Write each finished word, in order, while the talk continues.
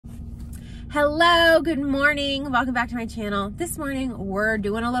Hello, good morning. Welcome back to my channel. This morning, we're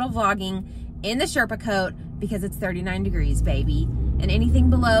doing a little vlogging in the Sherpa Coat because it's 39 degrees, baby. And anything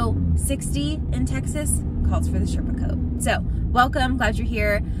below 60 in Texas calls for the Sherpa Coat. So, welcome, glad you're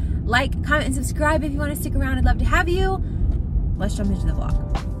here. Like, comment, and subscribe if you want to stick around. I'd love to have you. Let's jump into the vlog.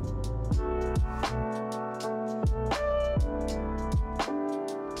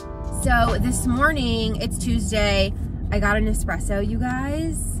 So, this morning, it's Tuesday. I got an espresso, you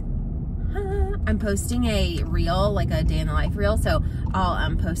guys. I'm posting a reel, like a day in the life reel, so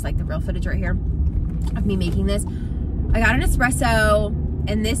I'll post like the real footage right here of me making this. I got an espresso,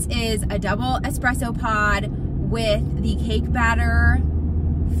 and this is a double espresso pod with the cake batter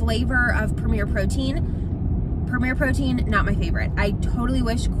flavor of Premier Protein. Premier Protein, not my favorite. I totally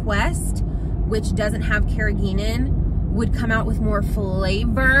wish Quest, which doesn't have carrageenan, would come out with more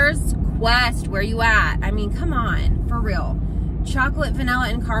flavors. Quest, where you at? I mean, come on, for real. Chocolate, vanilla,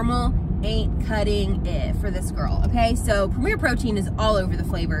 and caramel ain't cutting it for this girl, okay? So Premier Protein is all over the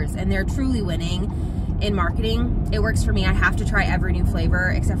flavors, and they're truly winning in marketing. It works for me. I have to try every new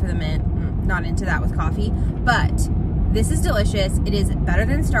flavor except for the mint. Not into that with coffee, but this is delicious. It is better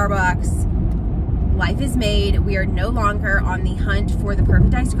than Starbucks. Life is made. We are no longer on the hunt for the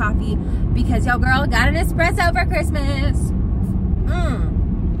perfect iced coffee because your girl got an espresso for Christmas.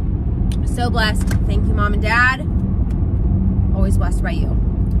 So blessed. Thank you, Mom and Dad. Always blessed by you.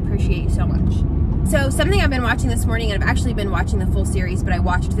 Appreciate you so much. So something I've been watching this morning, and I've actually been watching the full series, but I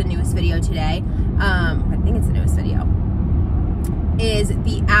watched the newest video today. I think it's the newest video. Is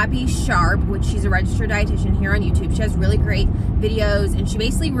the Abby Sharp, which she's a registered dietitian here on YouTube. She has really great videos, and she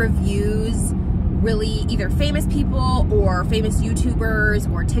basically reviews really either famous people or famous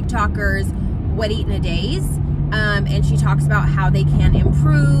YouTubers or TikTokers what eat in a days. And she talks about how they can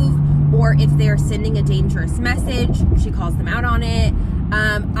improve, or if they're sending a dangerous message, she calls them out on it.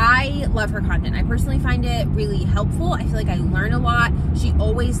 I love her content. I personally find it really helpful. I feel like I learn a lot. She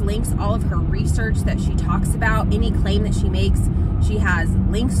always links all of her research that she talks about. Any claim that she makes, she has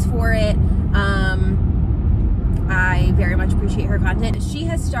links for it. I very much appreciate her content. She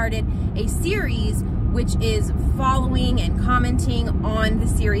has started a series which is following and commenting on the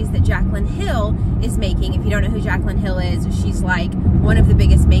series that Jaclyn Hill is making. If you don't know who Jaclyn Hill is, she's like one of the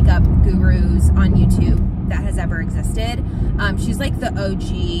biggest makeup gurus on YouTube that has ever existed. She's like the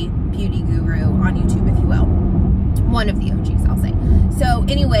OG beauty guru on YouTube, if you will. One of the OGs, I'll say. So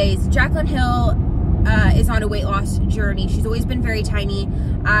anyways, Jaclyn Hill is on a weight loss journey. She's always been very tiny.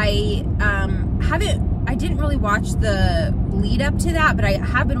 I didn't really watch the lead up to that, but I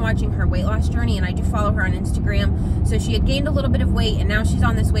have been watching her weight loss journey, and I do follow her on Instagram. So she had gained a little bit of weight, and now she's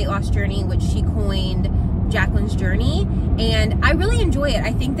on this weight loss journey, which she coined Jaclyn's Journey, and I really enjoy it.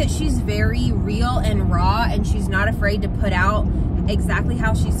 I think that she's very real and raw, and she's not afraid to put out exactly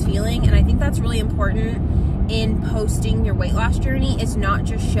how she's feeling, and I think that's really important in posting your weight loss journey. It's not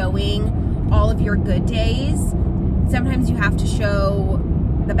just showing all of your good days. Sometimes you have to show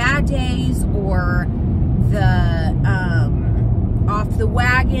the bad days, or the off the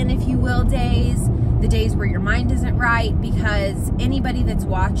wagon, if you will, days, the days where your mind isn't right, because anybody that's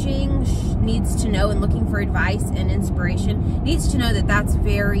watching needs to know, and looking for advice and inspiration, needs to know that that's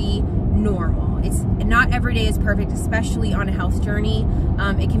very normal. It's not every day is perfect, especially on a health journey.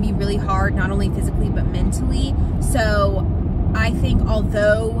 It can be really hard, not only physically but mentally. So I think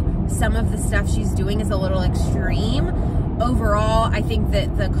although some of the stuff she's doing is a little extreme, overall I think that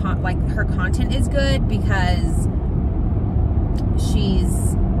her content is good because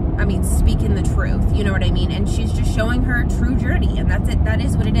she's, I mean, speaking the truth, you know what I mean? And she's just showing her true journey, and that's it. That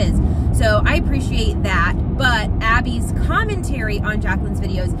is what it is. So I appreciate that. But Abby's commentary on Jaclyn's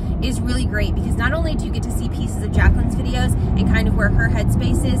videos is really great, because not only do you get to see pieces of Jaclyn's videos and kind of where her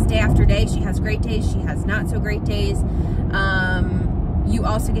headspace is day after day. She has great days, she has not so great days. You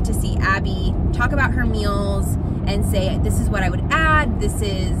also get to see Abby talk about her meals and say, this is what I would add, this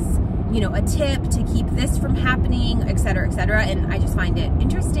is, you know, a tip to keep this from happening, etc., etc. And I just find it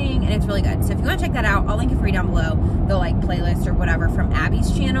interesting, and it's really good. So if you want to check that out, I'll link it for you down below, the like playlist or whatever from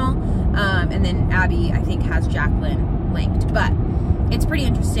Abby's channel. And then Abby, I think, has Jaclyn linked, but it's pretty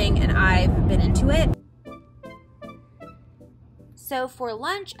interesting, and I've been into it. So for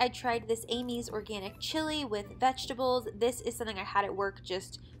lunch, I tried this Amy's organic chili with vegetables. This is something I had at work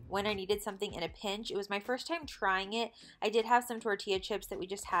just when I needed something in a pinch. It was my first time trying it. I did have some tortilla chips that we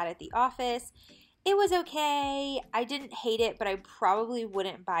just had at the office. It was okay. I didn't hate it, but I probably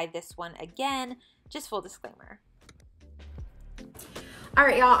wouldn't buy this one again. Just full disclaimer. All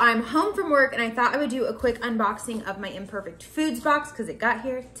right, y'all, I'm home from work, and I thought I would do a quick unboxing of my Imperfect Foods box because it got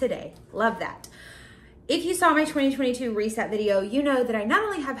here today. Love that. If you saw my 2022 reset video, you know that I not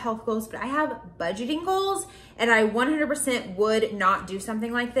only have health goals, but I have budgeting goals, and I 100% would not do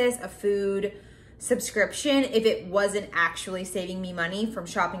something like this, a food subscription, if it wasn't actually saving me money from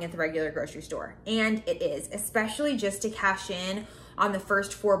shopping at the regular grocery store. And it is, especially just to cash in on the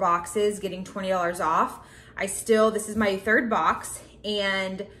first 4 boxes, getting $20 off. This is my 3rd box,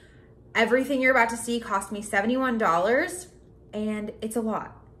 and everything you're about to see cost me $71, and it's a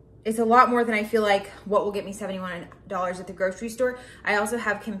lot. It's a lot more than I feel like what will get me $71 at the grocery store. I also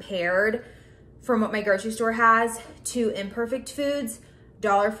have compared from what my grocery store has to Imperfect Foods,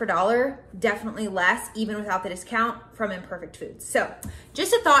 dollar for dollar, definitely less, even without the discount from Imperfect Foods. So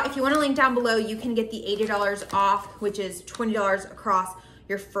just a thought, if you want a link down below, you can get the $80 off, which is $20 across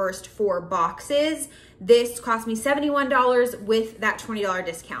your first 4 boxes. This cost me $71 with that $20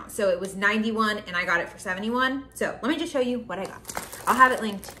 discount. So it was $91 and I got it for $71. So let me just show you what I got. I'll have it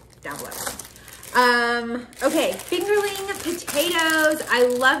linked down below. Okay, fingerling potatoes. I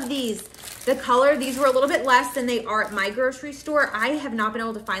love these. The color, these were a little bit less than they are at my grocery store. I have not been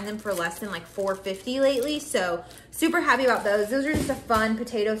able to find them for less than like $4.50 lately. So super happy about those. Those are just a fun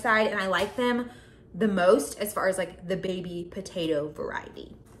potato side, and I like them the most as far as like the baby potato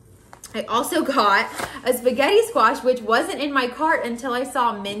variety. I also got a spaghetti squash, which wasn't in my cart until I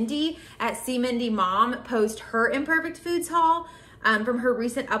saw Mindy at See Mindy Mom post her Imperfect Foods haul from her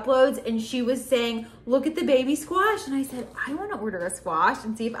recent uploads, and she was saying, look at the baby squash. And I said, I want to order a squash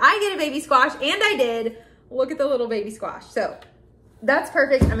and see if I get a baby squash, and I did. Look at the little baby squash. So that's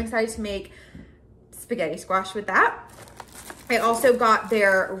perfect. I'm excited to make spaghetti squash with that. I also got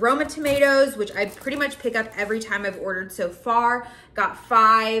their Roma tomatoes, which I pretty much pick up every time I've ordered so far. Got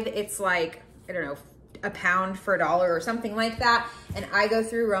 5. It's like, I don't know, a pound for $1 or something like that. And I go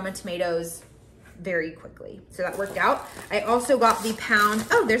through Roma tomatoes very quickly. So that worked out. I also got the pound,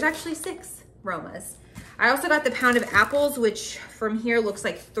 oh, there's actually 6 Romas. I also got the pound of apples, which from here looks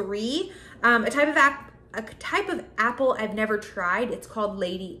like 3. A type of apple I've never tried. It's called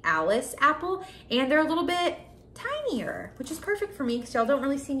Lady Alice apple, and they're a little bit tinier, which is perfect for me because y'all don't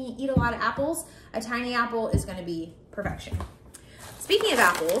really see me eat a lot of apples. A tiny apple is going to be perfection. Speaking of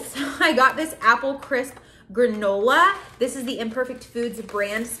apples, I got this apple crisp granola. This is the Imperfect Foods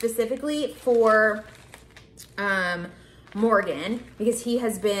brand specifically for Morgan, because he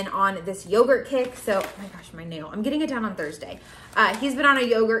has been on this yogurt kick. So, oh my gosh, my nail. I'm getting it done on Thursday. He's been on a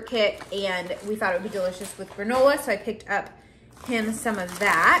yogurt kick, and we thought it would be delicious with granola, so I picked up him some of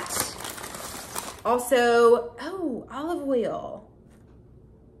that. Also, oh, olive oil.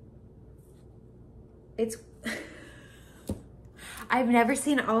 It's, I've never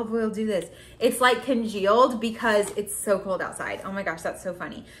seen olive oil do this. It's like congealed because it's so cold outside. Oh my gosh, that's so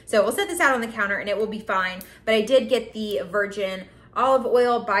funny. So we'll set this out on the counter and it will be fine. But I did get the virgin olive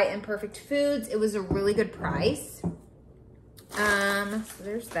oil by Imperfect Foods. It was a really good price. So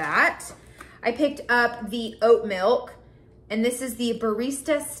there's that. I picked up the oat milk, and this is the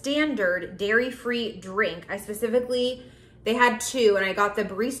Barista Standard dairy-free drink. They had 2, and I got the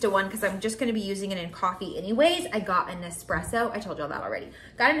barista one because I'm just gonna be using it in coffee anyways. I got an espresso. I told y'all that already.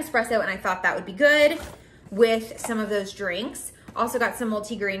 Got an espresso, and I thought that would be good with some of those drinks. Also got some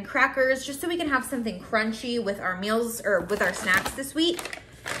multigrain crackers, just so we can have something crunchy with our meals, or with our snacks this week.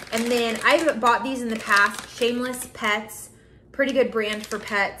 And then I've bought these in the past, Shameless Pets, pretty good brand for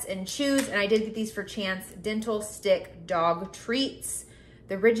pets and chews, and I did get these for Chance Dental Stick Dog Treats.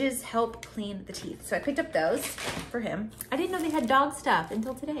 The ridges help clean the teeth. So I picked up those for him. I didn't know they had dog stuff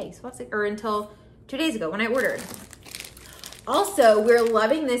until today, or until 2 days ago when I ordered. Also, we're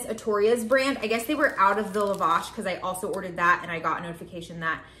loving this Atoria's brand. I guess they were out of the lavash because I also ordered that, and I got a notification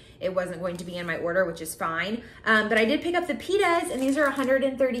that it wasn't going to be in my order, which is fine. But I did pick up the pitas, and these are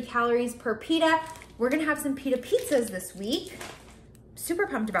 130 calories per pita. We're gonna have some pita pizzas this week. Super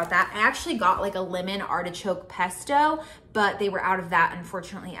pumped about that. I actually got like a lemon artichoke pesto, but they were out of that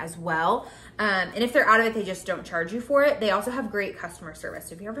unfortunately as well. And if they're out of it, they just don't charge you for it. They also have great customer service.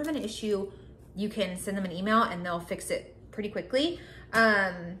 So if you ever have an issue, you can send them an email and they'll fix it pretty quickly.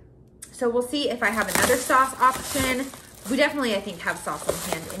 So we'll see if I have another sauce option. We definitely, I think, have sauce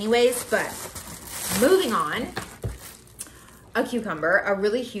on hand anyways, but moving on. A cucumber, a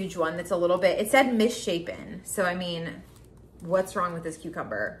really huge one that's a little bit, it said misshapen. So, I mean, what's wrong with this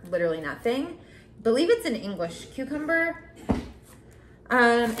cucumber? Literally nothing. I believe it's an English cucumber.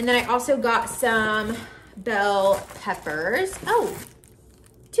 And then I also got some bell peppers. Oh,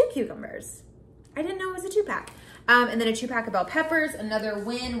 2 cucumbers. I didn't know it was a 2-pack. And then a 2-pack of bell peppers, another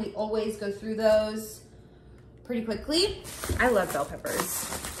win. We always go through those pretty quickly. I love bell peppers.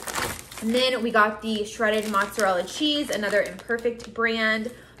 And then we got the shredded mozzarella cheese, another Imperfect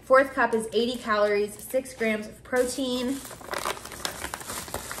brand Fourth cup is 80 calories, 6 grams of protein.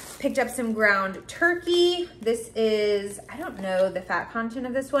 Picked up some ground turkey. This is, I don't know the fat content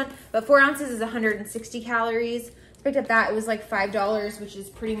of this one, but 4 ounces is 160 calories. Picked up that, it was like $5, which is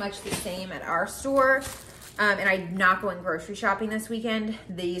pretty much the same at our store. And I'm not going grocery shopping this weekend.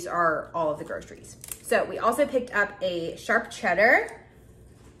 These are all of the groceries. So we also picked up a sharp cheddar.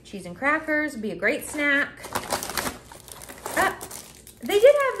 Cheese and crackers would be a great snack. They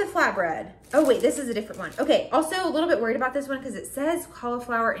did have the flatbread. Oh wait, this is a different one. Okay, also a little bit worried about this one because it says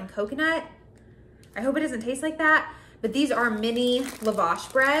cauliflower and coconut. I hope it doesn't taste like that, but these are mini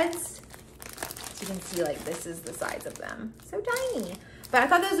lavash breads. So you can see like this is the size of them. So tiny. But I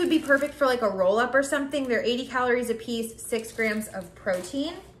thought those would be perfect for like a roll up or something. They're 80 calories a piece, 6 grams of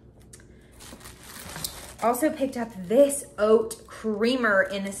protein. Also picked up this oat creamer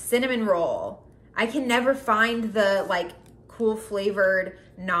in a cinnamon roll. I can never find the like cool flavored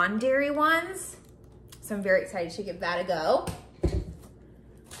non-dairy ones. So I'm very excited to give that a go.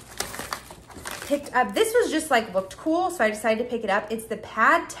 Picked up, this was just like looked cool, so I decided to pick it up. It's the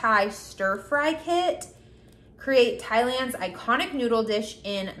Pad Thai stir fry kit. Create Thailand's iconic noodle dish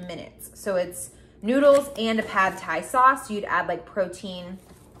in minutes. So it's noodles and a Pad Thai sauce. So you'd add like protein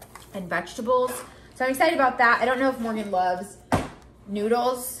and vegetables. So I'm excited about that. I don't know if Morgan loves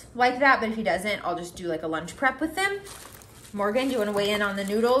noodles like that, but if he doesn't, I'll just do like a lunch prep with them. Morgan, do you want to weigh in on the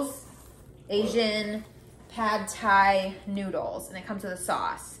noodles? Asian Pad Thai noodles, and it comes with a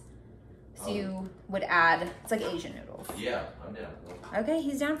sauce. So you would add, it's like Asian noodles. Yeah, I'm down. Okay,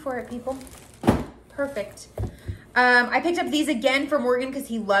 he's down for it, people. Perfect. I picked up these again for Morgan because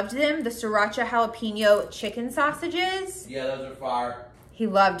he loved them. The Sriracha Jalapeno chicken sausages. Yeah, those are fire. He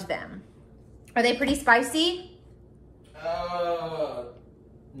loved them. Are they pretty spicy?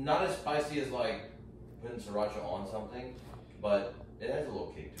 Not as spicy as like putting sriracha on something, but it has a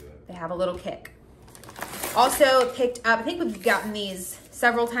little kick to it. They have a little kick. Also picked up, I think we've gotten these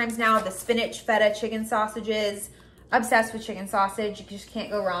several times now, the spinach feta chicken sausages. Obsessed with chicken sausage, you just can't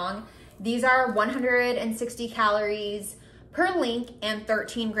go wrong. These are 160 calories per link and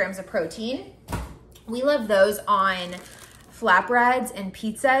 13 grams of protein. We love those on flatbreads and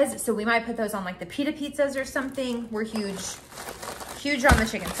pizzas, so we might put those on like the Pita Pizzas or something. We're huge on the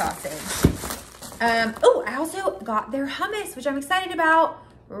chicken sausage. Oh, I also got their hummus, which I'm excited about.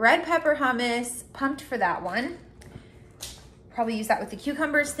 Red pepper hummus, pumped for that one. Probably use that with the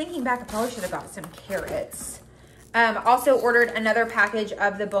cucumbers. Thinking back, I probably should have got some carrots. Also ordered another package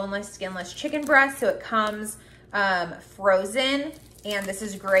of the boneless, skinless chicken breast. So it comes frozen, and this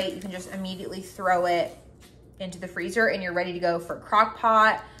is great. You can just immediately throw it into the freezer and you're ready to go for a crock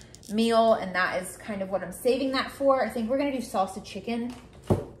pot meal. And that is kind of what I'm saving that for. I think we're gonna do salsa chicken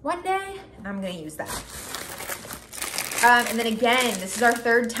one day, and I'm gonna use that. And then again, this is our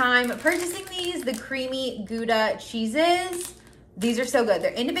third time purchasing these, the creamy Gouda cheeses. These are so good.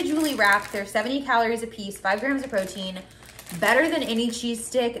 They're individually wrapped. They're 70 calories a piece, 5 grams of protein. Better than any cheese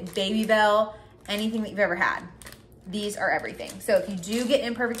stick, Baby Bell, anything that you've ever had. These are everything. So if you do get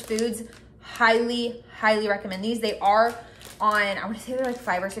Imperfect Foods, highly, highly recommend these. They are on, I want to say they're like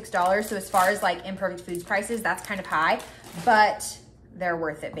 $5 or $6. So as far as like Imperfect Foods prices, that's kind of high, but they're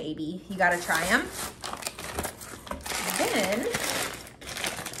worth it, baby. You got to try them. Then,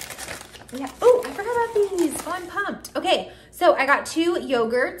 yeah. Oh, I forgot about these. Oh, I'm pumped. Okay, so I got 2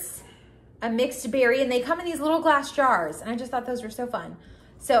 yogurts, a mixed berry, and they come in these little glass jars, and I just thought those were so fun.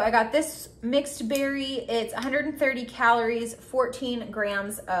 So I got this mixed berry. It's 130 calories, 14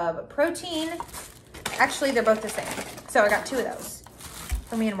 grams of protein. Actually, they're both the same. So I got 2 of those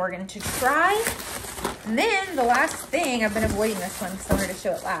for me and Morgan to try. And then the last thing, I've been avoiding this one because I wanted to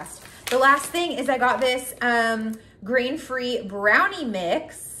show it last. The last thing is I got this grain-free brownie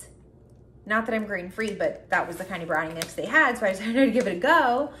mix. Not that I'm grain-free, but that was the kind of brownie mix they had, so I decided to give it a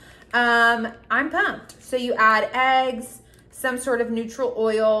go. I'm pumped. So you add eggs, some sort of neutral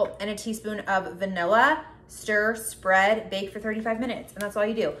oil, and a teaspoon of vanilla. Stir, spread, bake for 35 minutes, and that's all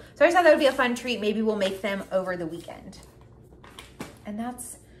you do. So I just thought that would be a fun treat. Maybe we'll make them over the weekend. And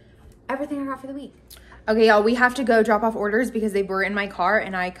that's everything I got for the week. Okay, y'all, we have to go drop off orders because they were in my car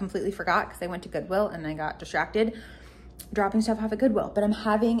and I completely forgot because I went to Goodwill and I got distracted dropping stuff off at Goodwill. But I'm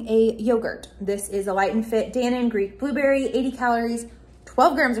having a yogurt. This is a Light and Fit Dannon Greek blueberry, 80 calories,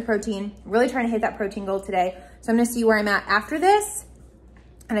 12 grams of protein. Really trying to hit that protein goal today. So I'm gonna see where I'm at after this.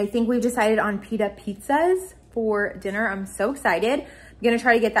 And I think we've decided on Pita Pizzas for dinner. I'm so excited. I'm gonna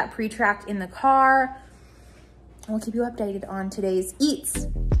try to get that pre-tracked in the car. And we'll keep you updated on today's eats.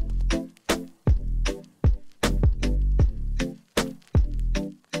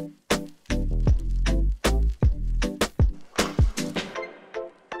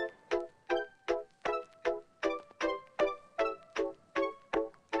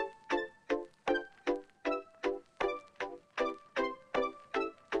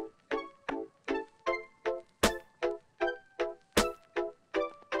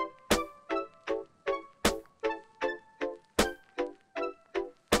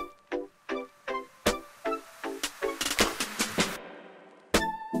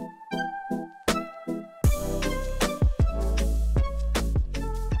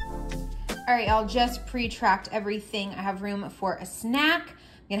 All right, y'all, just pre-tracked everything. I have room for a snack.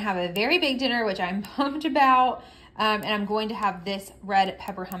 I'm gonna have a very big dinner, which I'm pumped about. And I'm going to have this red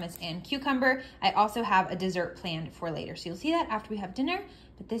pepper hummus and cucumber. I also have a dessert planned for later. So you'll see that after we have dinner,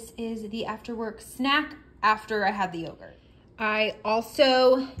 but this is the after work snack after I had the yogurt. I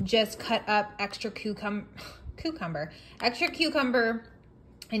also just cut up extra cucumber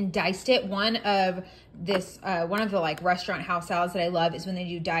and diced it. One of the like restaurant house salads that I love is when they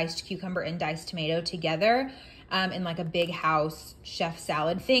do diced cucumber and diced tomato together in like a big house chef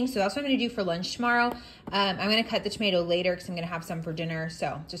salad thing. So that's what I'm gonna do for lunch tomorrow. I'm gonna cut the tomato later because I'm gonna have some for dinner.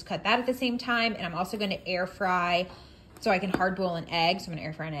 So just cut that at the same time. And I'm also gonna air fry so I can hard boil an egg. So I'm gonna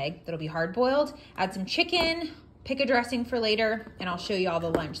air fry an egg that'll be hard boiled, add some chicken, pick a dressing for later, and I'll show you all the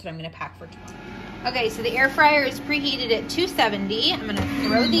lunch that I'm gonna pack for tomorrow. Okay, so the air fryer is preheated at 270. I'm gonna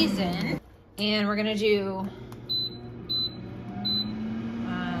throw these in, and we're gonna do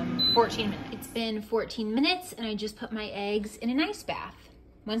 14 minutes. It's been 14 minutes, and I just put my eggs in an ice bath.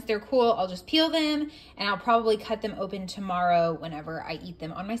 Once they're cool, I'll just peel them, and I'll probably cut them open tomorrow whenever I eat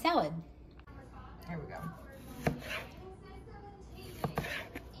them on my salad. There we go.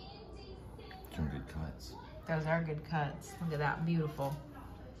 Some good cuts. Those are good cuts. Look at that beautiful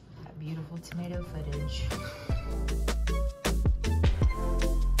tomato footage.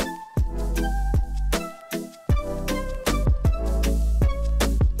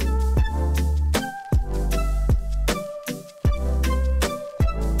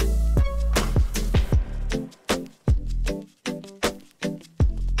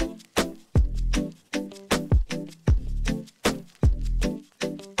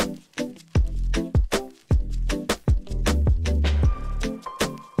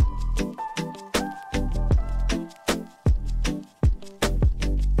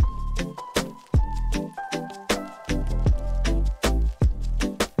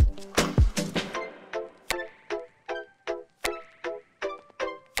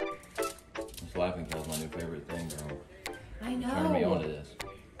 Laughing Cow's my new favorite thing, girl. I know. Turn me on to this.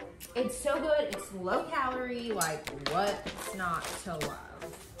 It's so good. It's low calorie. Like, what's not to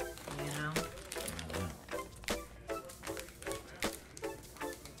love? You know?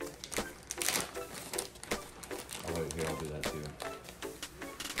 Oh, wait, here, I'll do that too.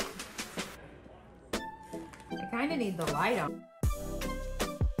 I kind of need the light on.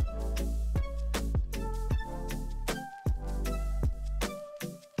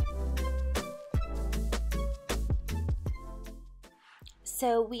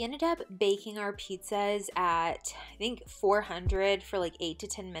 So we ended up baking our pizzas at, I think, 400 for like 8 to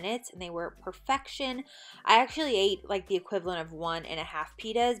 10 minutes, and they were perfection. I actually ate like the equivalent of 1.5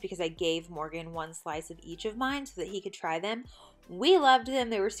 pitas because I gave Morgan 1 slice of each of mine so that he could try them. We loved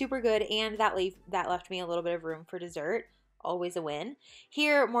them. They were super good, and that left me a little bit of room for dessert. Always a win.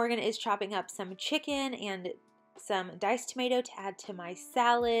 Here, Morgan is chopping up some chicken and some diced tomato to add to my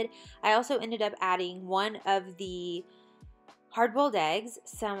salad. I also ended up adding one of the hard-boiled eggs,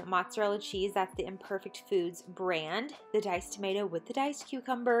 some mozzarella cheese, that's the Imperfect Foods brand, the diced tomato with the diced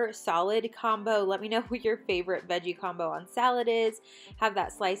cucumber, solid combo. Let me know what your favorite veggie combo on salad is. Have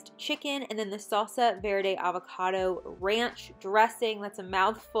that sliced chicken, and then the salsa verde avocado ranch dressing. That's a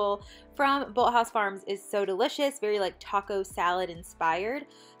mouthful from Bolthouse Farms. Is so delicious, very like taco salad inspired.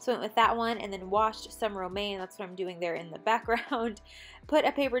 So I went with that one, and then washed some romaine. That's what I'm doing there in the background. Put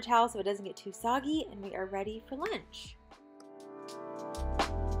a paper towel so it doesn't get too soggy, and we are ready for lunch.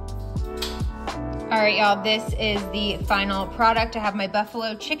 All right, y'all, this is the final product. I have my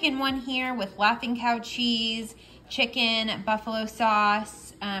buffalo chicken one here with Laughing Cow cheese, chicken, buffalo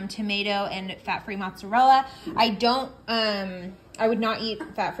sauce, tomato, and fat-free mozzarella. I would not eat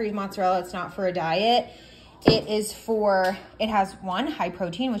fat-free mozzarella. It's not for a diet. It has 1, high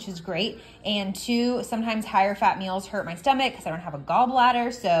protein, which is great, and 2, sometimes higher fat meals hurt my stomach because I don't have a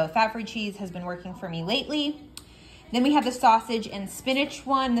gallbladder, so fat-free cheese has been working for me lately. Then we have the sausage and spinach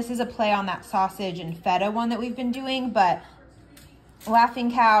one. This is a play on that sausage and feta one that we've been doing, but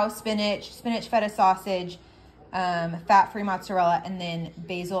Laughing Cow, spinach feta sausage, fat-free mozzarella, and then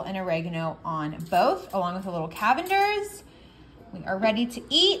basil and oregano on both, along with a little Cavender's. We are ready to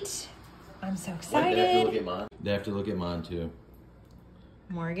eat. I'm so excited. Wait, they have to look at mine. They have to look at mine too.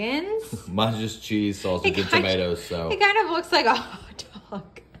 Morgan's? Mine's just cheese, sausage, and tomatoes, so. It kind of looks like a hot dog.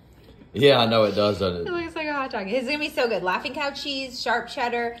 Yeah, I know it does, doesn't it? It looks like a hot dog. It's gonna be so good. Laughing Cow cheese, sharp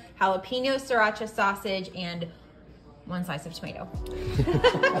cheddar, jalapeno sriracha sausage, and 1 slice of tomato.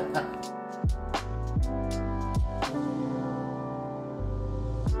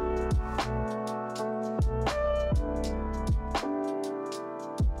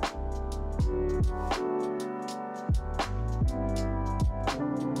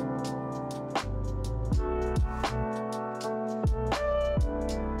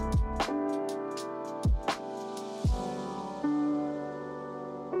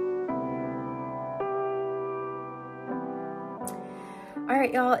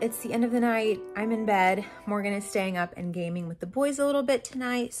 right, y'all, it's the end of the night. I'm in bed. Morgan is staying up and gaming with the boys a little bit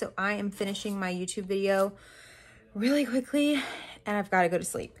tonight. So I am finishing my YouTube video really quickly and I've got to go to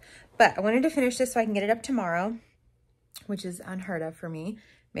sleep. But I wanted to finish this so I can get it up tomorrow, which is unheard of for me.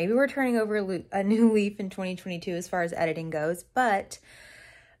 Maybe we're turning over a new leaf in 2022 as far as editing goes. But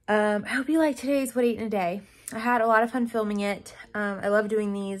I hope you like today's What I Ate in a Day. I had a lot of fun filming it. I love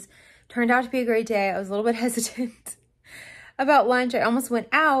doing these. Turned out to be a great day. I was a little bit hesitant about lunch. I almost went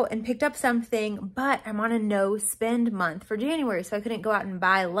out and picked up something, but I'm on a no spend month for January, so I couldn't go out and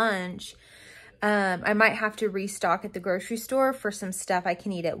buy lunch. I might have to restock at the grocery store for some stuff I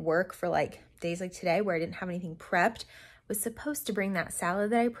can eat at work for like days like today where I didn't have anything prepped. Was supposed to bring that salad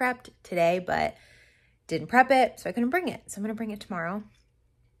that I prepped today, but didn't prep it, so I couldn't bring it. So I'm gonna bring it tomorrow.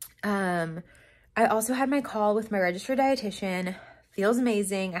 I also had my call with my registered dietitian. Feels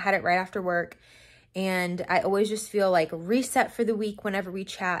amazing. I had it right after work. And I always just feel like reset for the week whenever we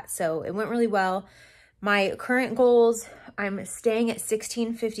chat. So it went really well. My current goals, I'm staying at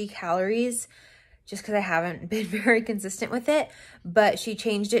 1650 calories just because I haven't been very consistent with it. But she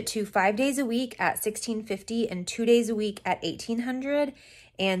changed it to 5 days a week at 1650 and 2 days a week at 1800.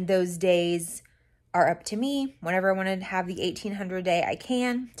 And those days are up to me. Whenever I wanted to have the 1800 day, I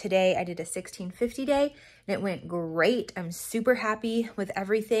can. Today I did a 1650 day and it went great. I'm super happy with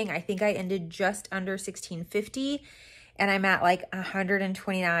everything. I think I ended just under 1650 and I'm at like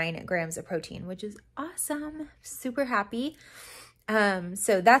 129 grams of protein, which is awesome. Super happy.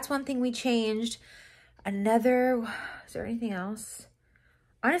 So that's one thing we changed. Another, is there anything else?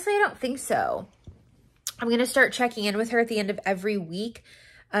 Honestly, I don't think so. I'm going to start checking in with her at the end of every week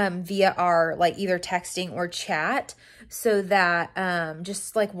via our like either texting or chat, so that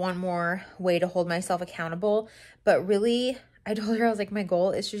just like one more way to hold myself accountable. But really, I told her, I was like, my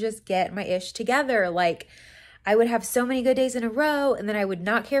goal is to just get my ish together. Like I would have so many good days in a row and then I would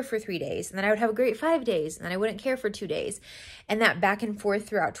not care for 3 days. And then I would have a great 5 days and then I wouldn't care for 2 days. And that back and forth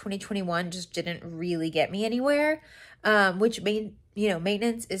throughout 2021 just didn't really get me anywhere, which made, you know,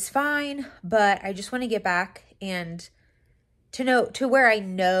 maintenance is fine, but I just want to get back and to where I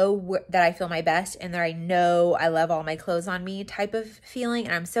know that I feel my best and that I know I love all my clothes on me type of feeling.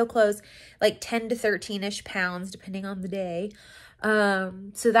 And I'm so close, like 10 to 13-ish pounds, depending on the day.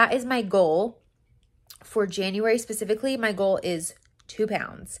 So that is my goal for January specifically. My goal is 2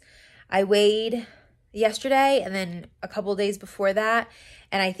 pounds. I weighed yesterday and then a couple days before that.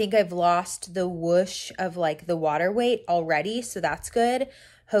 And I think I've lost the whoosh of like the water weight already. So that's good.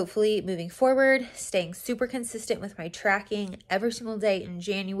 Hopefully moving forward, staying super consistent with my tracking every single day in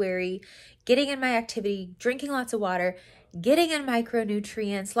January, getting in my activity, drinking lots of water, getting in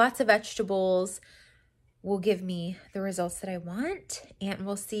micronutrients, lots of vegetables will give me the results that I want. And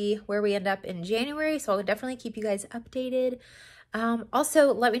we'll see where we end up in January. So I'll definitely keep you guys updated.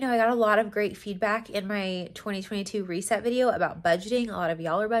 Also, let me know. I got a lot of great feedback in my 2022 reset video about budgeting. A lot of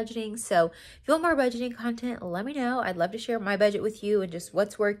y'all are budgeting. So if you want more budgeting content, let me know. I'd love to share my budget with you and just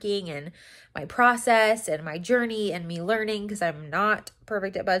what's working and my process and my journey and me learning, because I'm not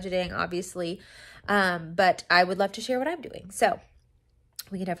perfect at budgeting, obviously. But I would love to share what I'm doing. So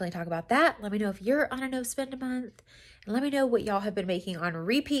we can definitely talk about that. Let me know if you're on a no spend a month, and let me know what y'all have been making on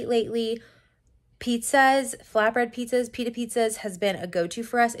repeat lately. Pizzas, flatbread pizzas, pita pizzas has been a go-to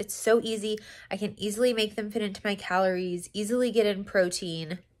for us. It's so easy. I can easily make them fit into my calories, easily get in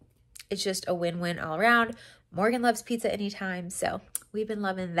protein. It's just a win-win all around. Morgan loves pizza anytime, so we've been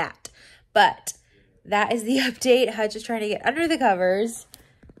loving that. But that is the update. Hutch is trying to get under the covers.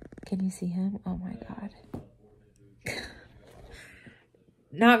 Can you see him? Oh my God.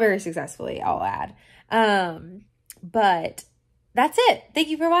 Not very successfully, I'll add. But that's it. Thank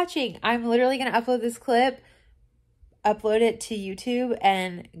you for watching. I'm literally going to upload this clip, upload it to YouTube,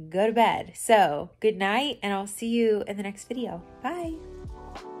 and go to bed. So good night, and I'll see you in the next video. Bye.